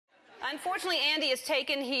unfortunately, Andy is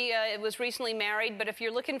taken. He was recently married, but if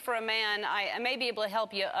you're looking for a man, I may be able to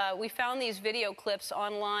help you. We found these video clips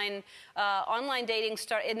online. Online dating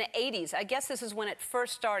started in the 80s. I guess this is when it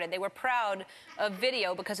first started. They were proud of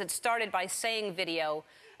video because it started by saying video.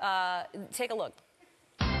 Take a look.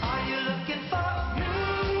 Are you looking for me?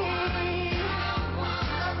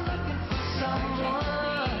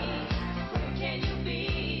 Someone. Can you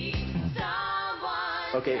be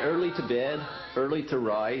someone? Okay, early to bed, early to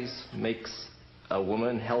rise makes a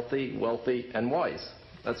woman healthy, wealthy, and wise.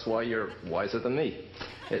 That's why you're wiser than me.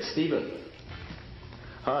 It's Stephen.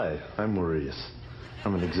 Hi, I'm Maurice.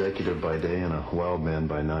 I'm an executive by day and a wild man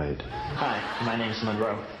by night. Hi, my name's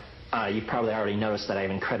Monroe. You probably already noticed that I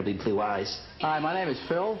have incredibly blue eyes. Hi, my name is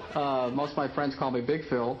Phil. Most of my friends call me Big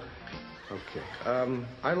Phil. Okay.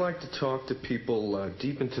 I like to talk to people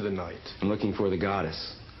deep into the night. I'm looking for the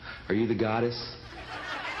goddess. Are you the goddess?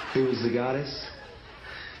 Who is the goddess?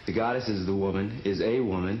 The goddess is the woman, is a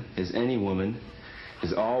woman, is any woman,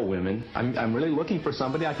 is all women. I'm really looking for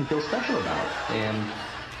somebody I can feel special about. And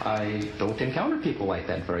I don't encounter people like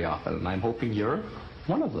that very often. And I'm hoping you're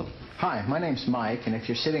one of them. Hi, my name's Mike, and if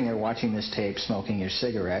you're sitting there watching this tape smoking your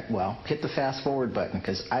cigarette, well, hit the fast forward button,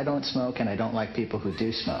 because I don't smoke and I don't like people who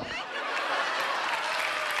do smoke.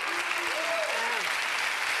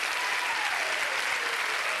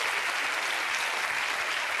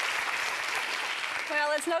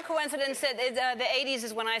 Well, it's no coincidence that the 80s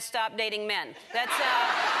is when I stopped dating men. That's,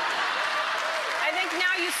 I think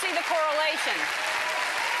now you see the correlation.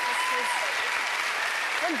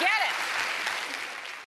 Forget it.